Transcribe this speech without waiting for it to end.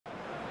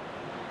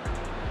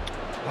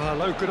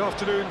Hello, good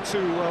afternoon to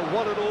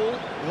one and all.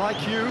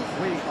 Like you,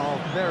 we are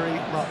very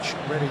much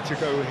ready to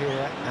go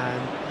here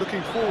and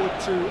looking forward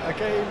to a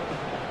game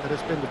that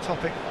has been the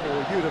topic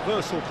for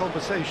universal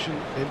conversation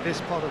in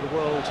this part of the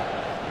world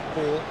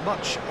for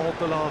much of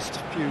the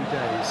last few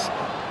days.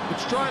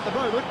 It's dry at the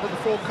moment, but the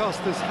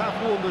forecasters have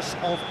warned us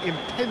of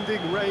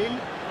impending rain.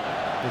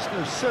 There's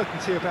no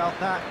certainty about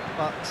that,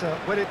 but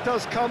when it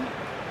does come,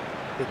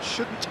 it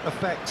shouldn't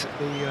affect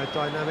the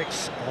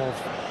dynamics of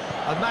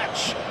a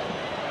match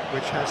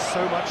which has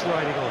so much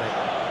riding on it.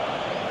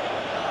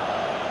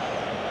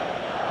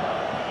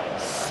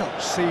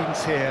 Such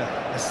scenes here,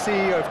 a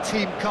sea of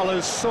team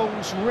colours,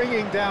 songs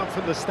ringing down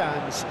from the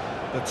stands.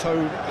 The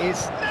tone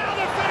is... Now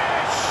the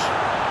finish!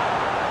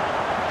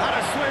 Had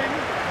a swing,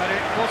 but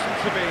it wasn't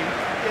to be.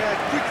 Yeah,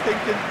 quick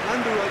thinking and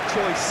the right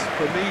choice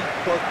for me,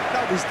 but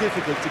that was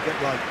difficult to get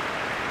right.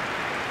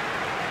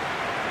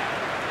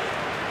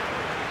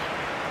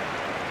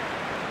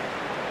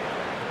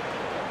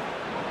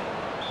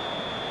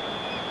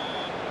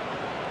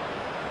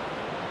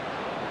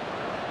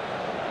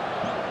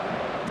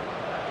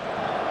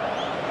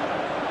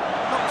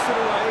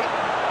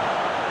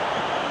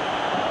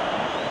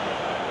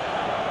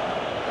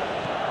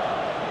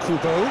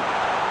 Kubo.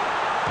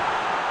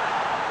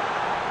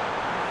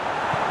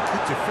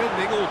 Good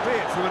defending,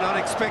 albeit from an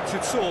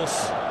unexpected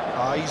source.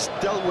 He's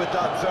dealt with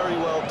that very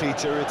well,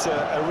 Peter. It's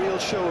a real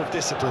show of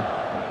discipline.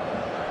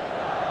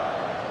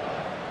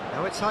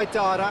 Now it's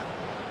Haidara.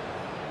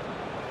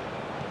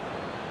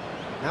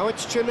 Now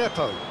it's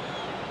Chinepo.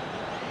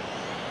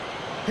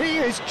 He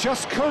is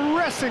just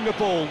caressing the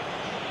ball.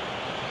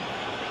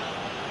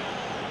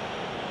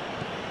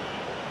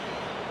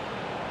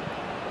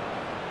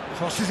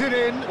 Crosses it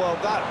in. Well,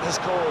 that has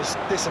caused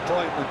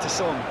disappointment to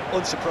some,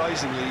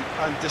 unsurprisingly,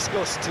 and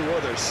disgust to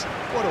others.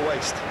 What a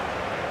waste.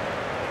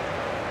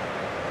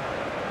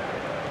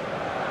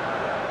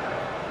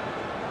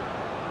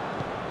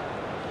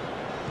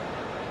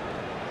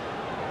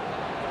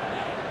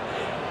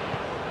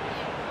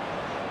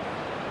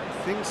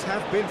 Things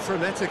have been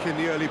frenetic in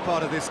the early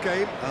part of this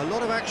game. A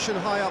lot of action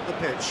high up the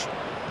pitch.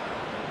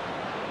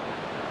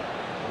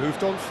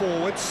 Moved on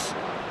forwards.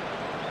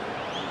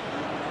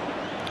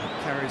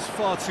 Carries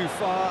far too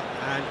far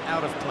and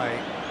out of play.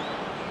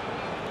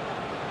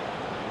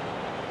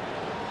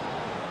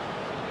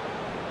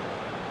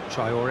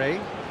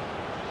 Traoré.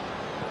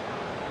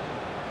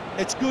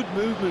 It's good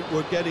movement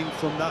we're getting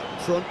from that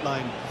front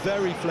line,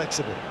 very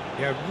flexible.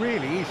 Yeah,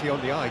 really easy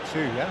on the eye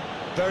too, yeah?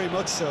 Very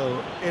much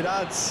so. It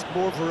adds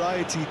more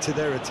variety to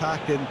their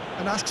attack and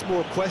asks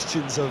more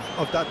questions of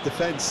that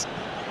defence.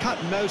 Cat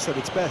and mouse at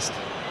its best.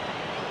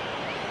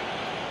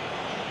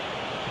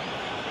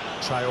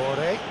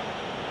 Traoré.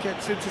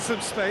 Gets into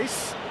some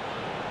space.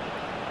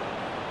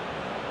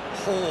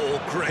 Oh,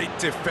 great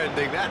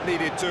defending, that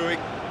needed doing.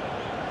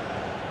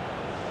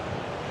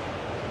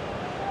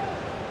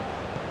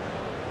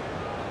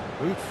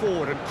 Moved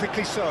forward and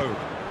quickly so.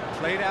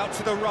 Played out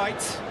to the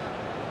right.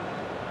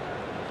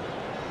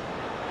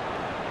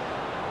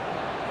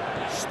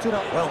 Stood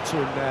up well to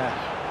him there.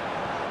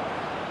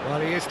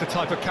 Well, he is the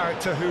type of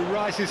character who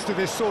rises to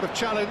this sort of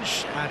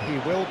challenge, and he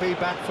will be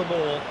back for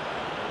more.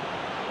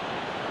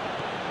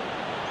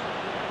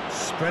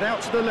 Spread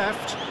out to the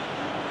left.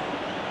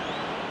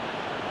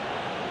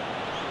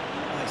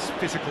 Nice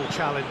physical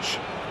challenge.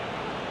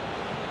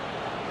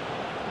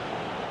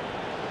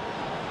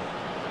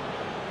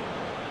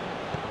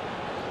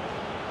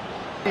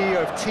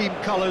 Of team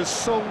colours,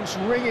 songs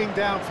ringing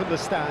down from the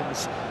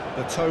stands.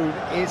 The tone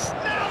is...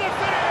 Now the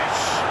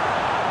finish!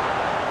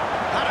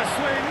 Had a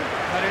swing,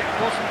 but it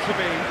wasn't to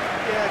be.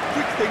 Yeah,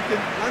 quick thinking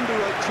and the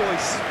right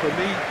choice for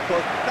me,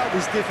 but that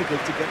was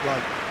difficult to get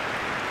right.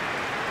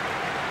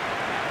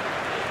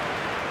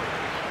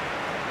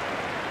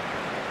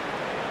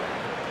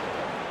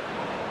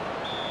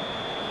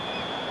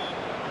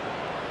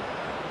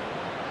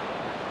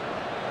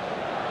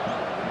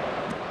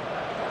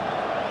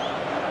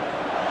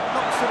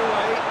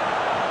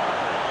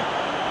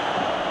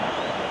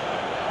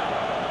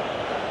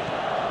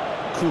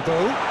 Kubo.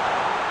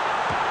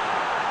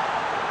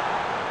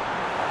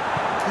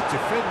 Good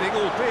defending,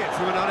 albeit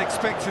from an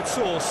unexpected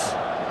source.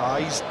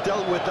 He's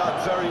dealt with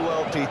that very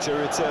well,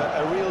 Peter. It's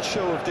a real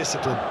show of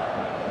discipline.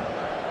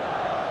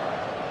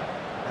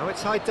 Now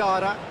it's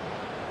Haidara.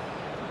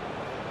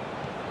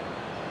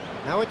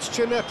 Now it's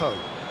Chinepo.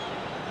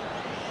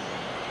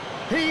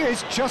 He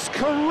is just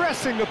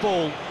caressing the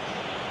ball.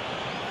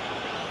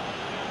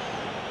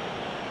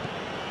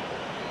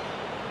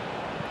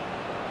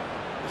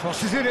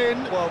 Crosses it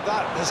in. Well,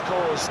 that has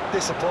caused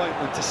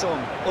disappointment to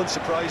some,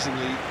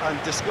 unsurprisingly,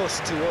 and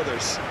disgust to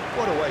others.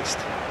 What a waste.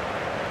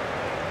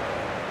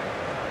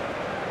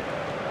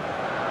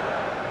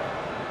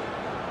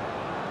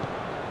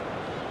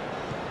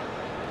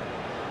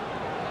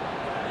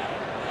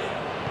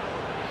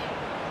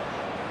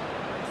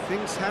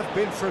 Things have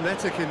been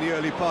frenetic in the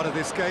early part of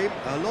this game.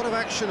 A lot of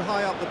action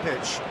high up the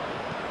pitch.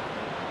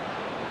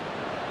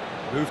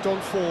 Moved on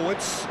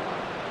forwards.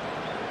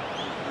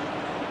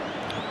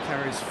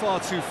 Carries far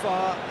too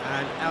far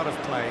and out of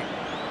play.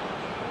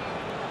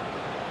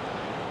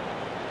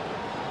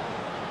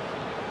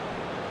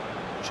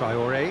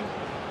 Traore.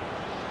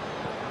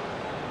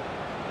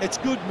 It's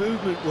good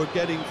movement we're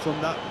getting from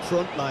that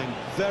front line,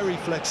 very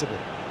flexible.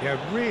 Yeah,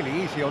 really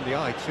easy on the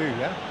eye too,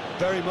 yeah?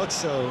 Very much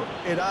so.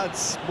 It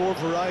adds more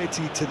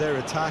variety to their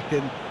attack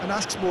and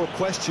asks more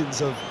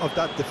questions of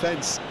that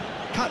defence.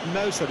 Cat and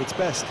mouse at its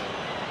best.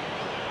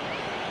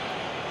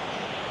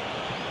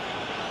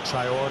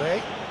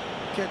 Traore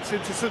gets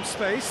into some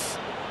space.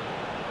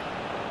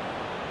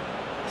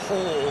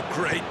 Oh,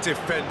 great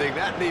defending,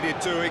 that needed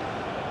doing.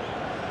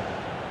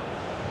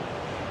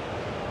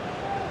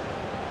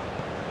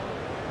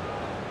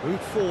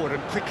 Moved forward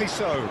and quickly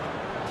so.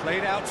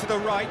 Played out to the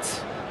right.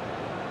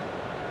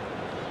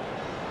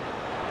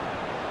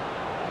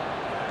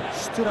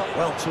 Stood up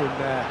well to him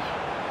there.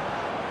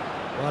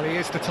 Well, he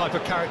is the type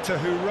of character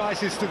who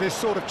rises to this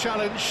sort of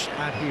challenge,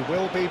 and he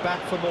will be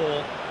back for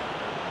more.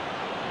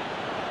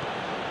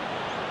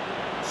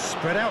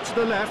 Spread out to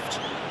the left.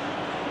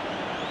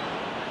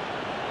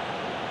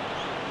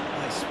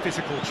 Nice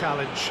physical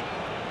challenge.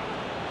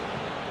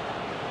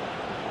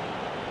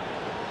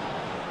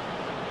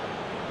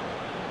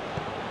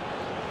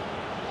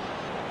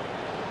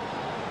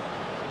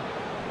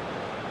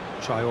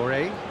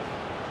 Traore.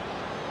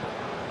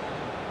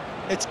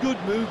 It's good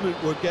movement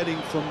we're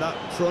getting from that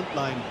front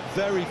line,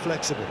 very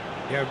flexible.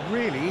 Yeah,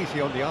 really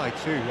easy on the eye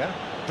too, yeah?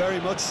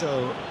 Very much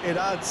so. It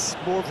adds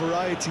more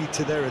variety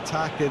to their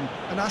attack and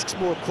asks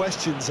more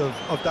questions of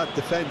that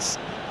defence.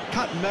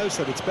 Cat and mouse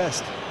at its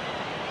best.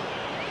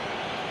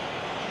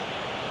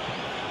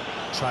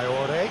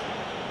 Traore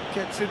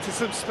gets into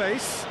some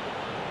space.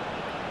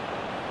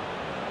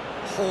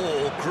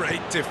 Oh,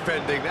 great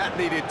defending, that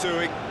needed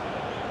doing.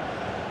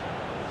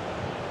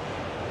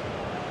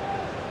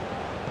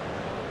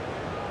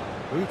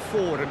 Moved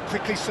forward and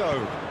quickly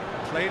so.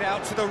 Played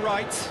out to the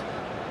right.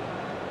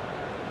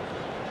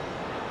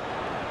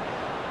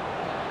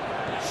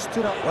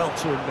 Stood up well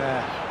to him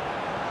there.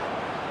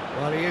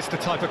 Well, he is the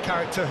type of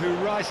character who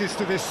rises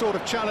to this sort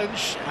of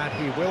challenge, and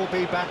he will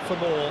be back for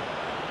more.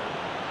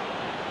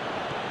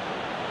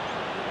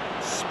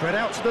 Spread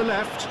out to the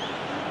left.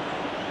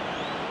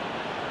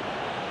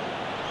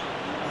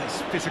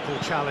 Nice physical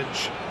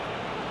challenge.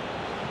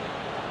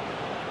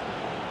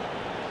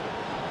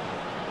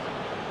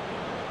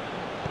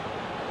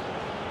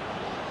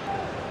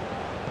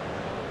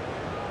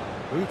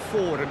 Moved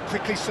forward and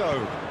quickly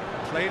so.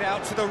 Played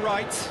out to the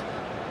right.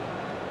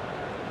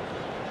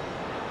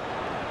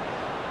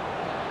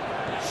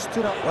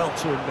 Stood up well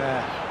to him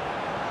there.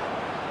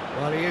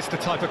 Well, he is the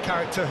type of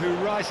character who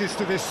rises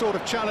to this sort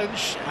of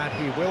challenge, and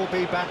he will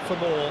be back for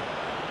more.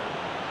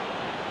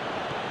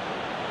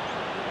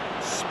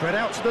 Spread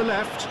out to the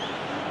left.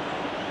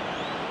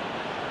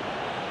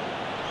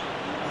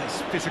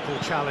 Nice physical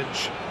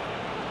challenge.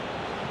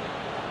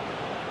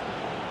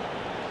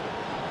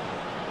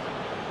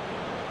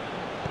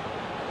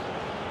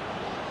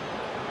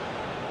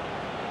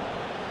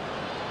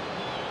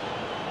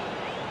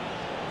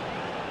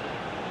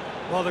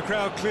 Well, the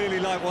crowd clearly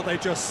like what they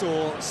just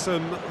saw.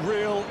 Some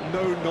real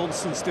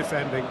no-nonsense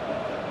defending. And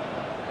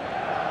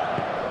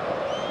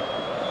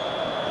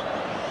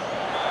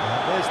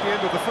there's the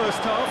end of the first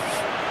half.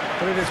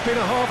 But it has been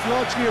a half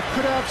largely of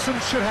could-haves and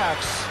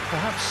should-haves.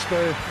 Perhaps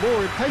the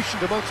more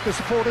impatient amongst the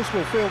supporters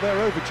will feel they're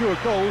overdue a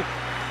goal,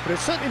 but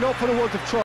it's certainly not for the want of try.